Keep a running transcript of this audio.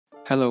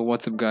Hello,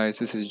 what's up guys,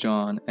 this is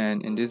John,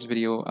 and in this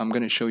video I'm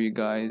going to show you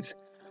guys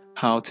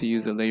how to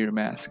use a layer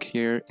mask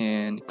here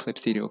in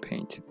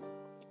clipstudiopaint.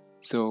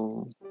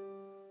 So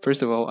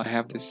first of all, I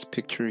have this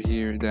picture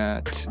here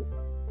that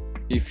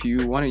if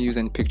you want to use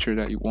any picture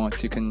that you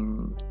want, you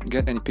can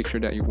get any picture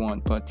that you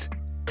want, but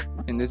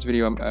in this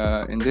video I'm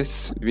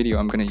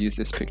going to use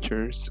this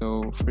picture.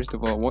 So first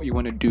of all, what you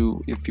want to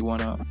do if you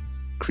want to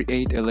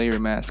create a layer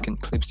mask in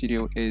Clip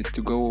Studio is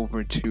to go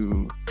over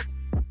to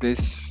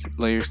this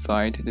layer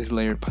side, this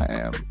layer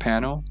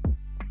panel,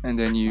 and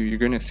then you're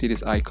gonna see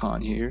this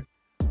icon here,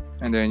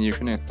 and then you're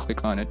gonna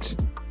click on it,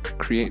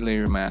 create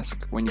layer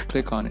mask. When you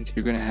click on it,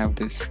 you're gonna have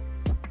this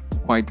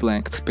white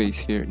blank space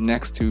here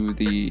next to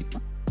the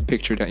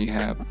picture that you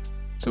have.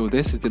 So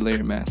this is the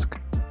layer mask.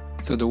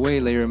 So the way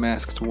layer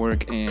masks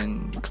work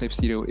in Clip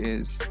Studio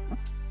is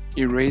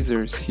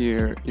erasers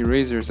here.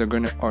 Erasers are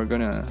gonna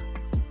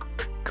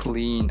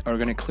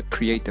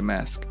create the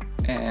mask.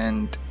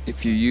 And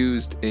if you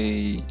used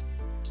a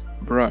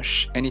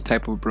brush, any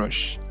type of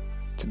brush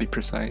to be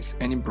precise,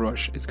 any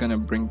brush is gonna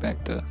bring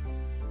back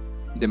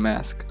the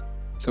mask.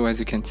 So as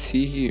you can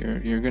see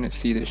here, you're gonna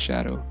see the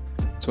shadow.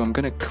 So I'm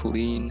gonna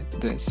clean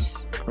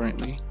this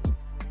currently.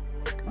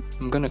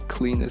 I'm gonna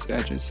clean these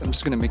edges. I'm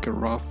just gonna make a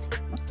rough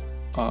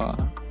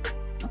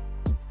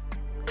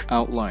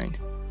outline.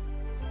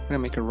 I'm gonna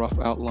make a rough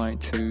outline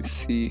to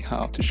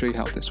show you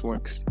how this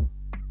works.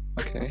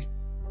 Okay.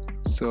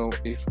 So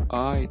if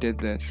I did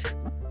this,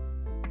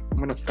 I'm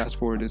gonna fast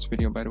forward this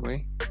video, by the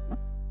way.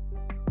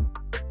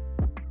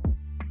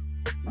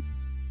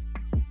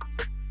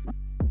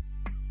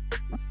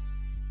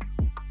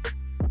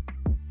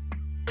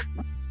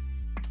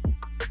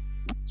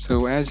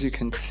 So as you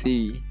can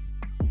see,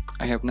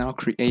 I have now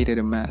created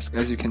a mask.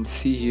 As you can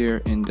see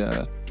here in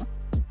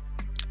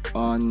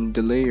on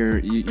the layer,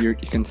 you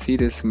can see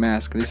this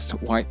mask, this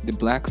white, the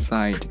black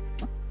side.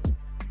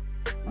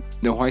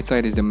 The white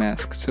side is the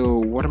mask. So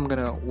what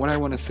I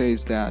want to say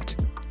is that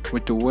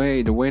with the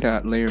way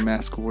that layer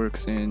mask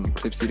works in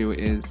Clip Studio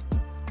is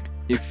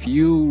if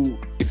you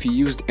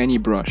used any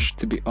brush,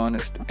 to be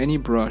honest, any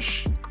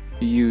brush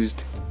you use,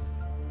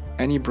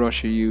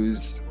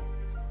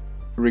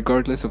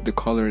 regardless of the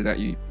color that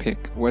you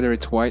pick, whether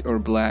it's white or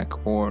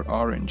black or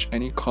orange,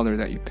 any color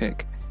that you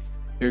pick,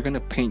 you're gonna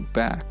paint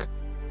back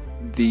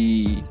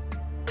the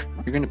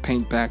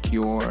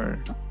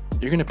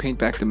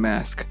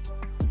mask.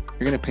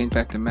 You're gonna paint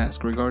back the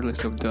mask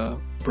regardless of the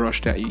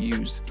brush that you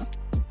use.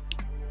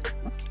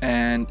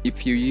 And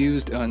if you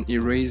used an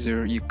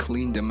eraser, you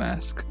clean the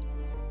mask.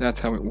 That's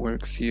how it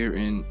works here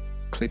in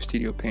Clip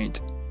Studio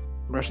Paint.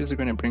 Brushes are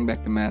gonna bring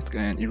back the mask,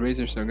 and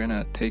erasers are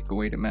gonna take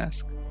away the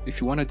mask.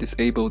 If you want to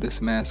disable this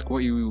mask,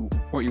 what you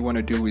want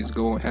to do is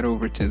head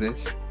over to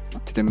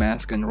the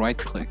mask and right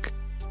click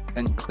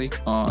and click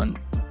on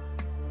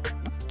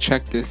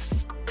check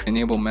this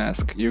enable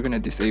mask. You're gonna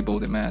disable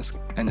the mask,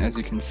 and as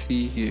you can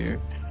see here,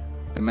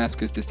 the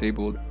mask is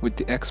disabled. With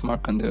the X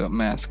mark on the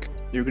mask,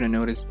 you're gonna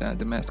notice that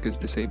the mask is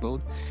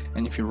disabled,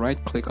 and if you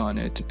right click on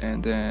it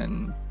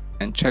and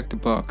check the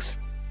box,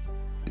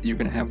 you're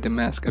gonna have the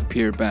mask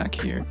appear back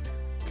here.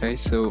 Okay,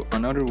 so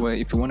another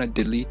way, if you want to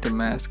delete the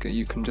mask,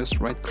 you can just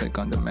right click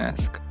on the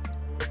mask,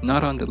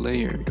 not on the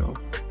layer though.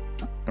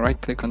 Right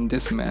click on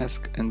this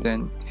mask and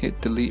then hit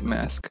delete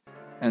mask,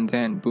 and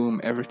then boom,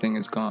 everything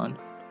is gone.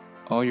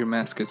 All your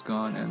mask is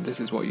gone, and this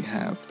is what you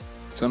have.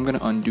 So I'm gonna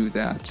undo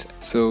that.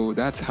 So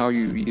that's how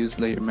you use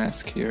layer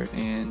mask here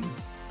in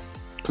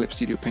Clip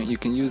Studio Paint. You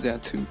can use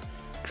that to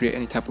create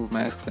any type of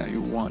mask that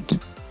you want.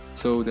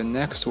 So the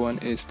next one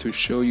is to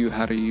show you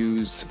how to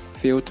use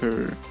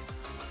filter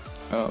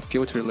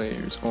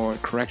layers or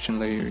correction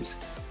layers.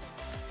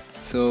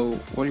 So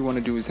what you want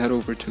to do is head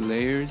over to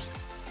layers,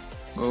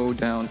 go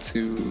down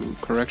to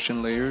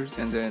correction layers,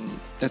 and then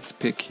let's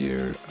pick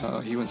here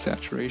hue and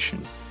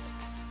saturation.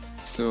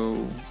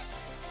 So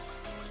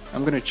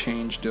I'm gonna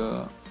change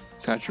the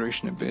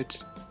saturation a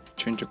bit,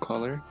 change the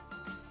color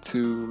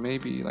to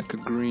maybe like a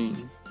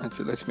green.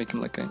 Let's make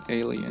him like an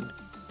alien.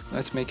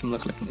 Let's make him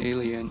look like an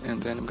alien,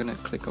 and then I'm gonna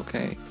click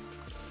OK.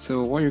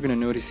 So what you're gonna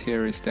notice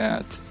here is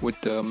that with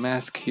the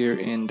mask here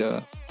in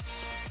the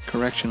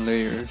correction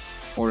layer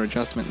or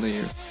adjustment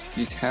layer,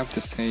 you have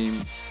the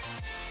same.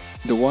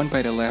 The one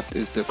by the left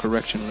is the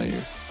correction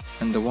layer,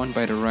 and the one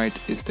by the right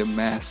is the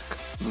mask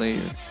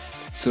layer.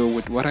 So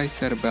with what I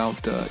said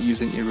about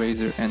using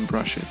eraser and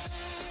brushes,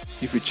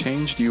 if you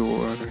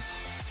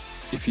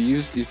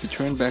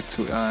turn back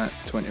to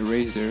an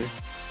eraser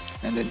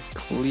and then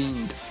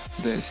cleaned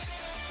this,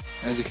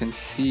 as you can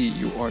see,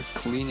 you are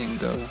cleaning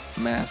the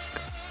mask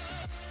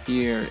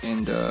here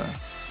in the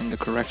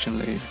correction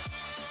layer.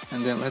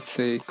 And then let's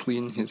say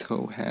clean his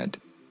whole head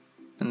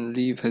and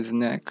leave his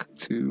neck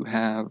for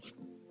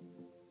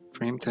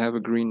him to have a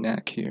green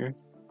neck here.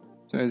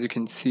 So as you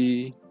can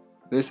see,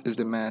 this is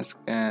the mask,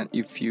 and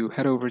if you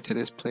head over to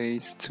this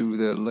place to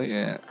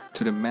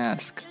the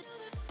mask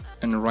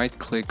and right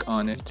click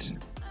on it,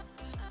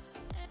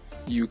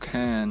 you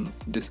can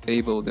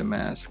disable the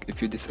mask. If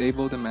you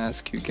disable the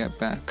mask, you get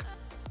back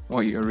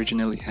what you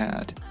originally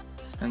had.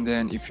 and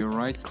then if you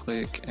right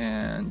click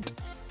and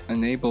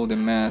enable the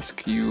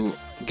mask, you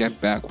get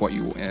back what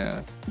you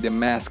the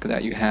mask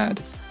that you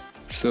had.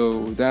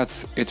 So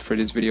that's it for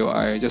this video.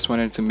 I just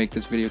wanted to make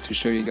this video to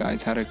show you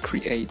guys how to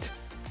create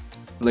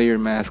layer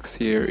masks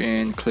here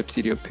in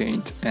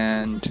clipstudiopaint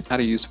and how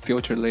to use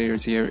filter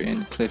layers here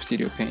in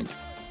clipstudiopaint.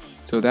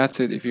 So that's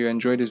it. If you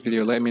enjoyed this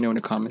video, let me know in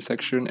the comment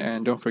section,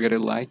 and don't forget to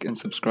like and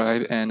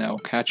subscribe, and I'll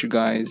catch you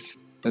guys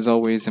as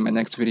always in my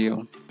next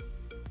video.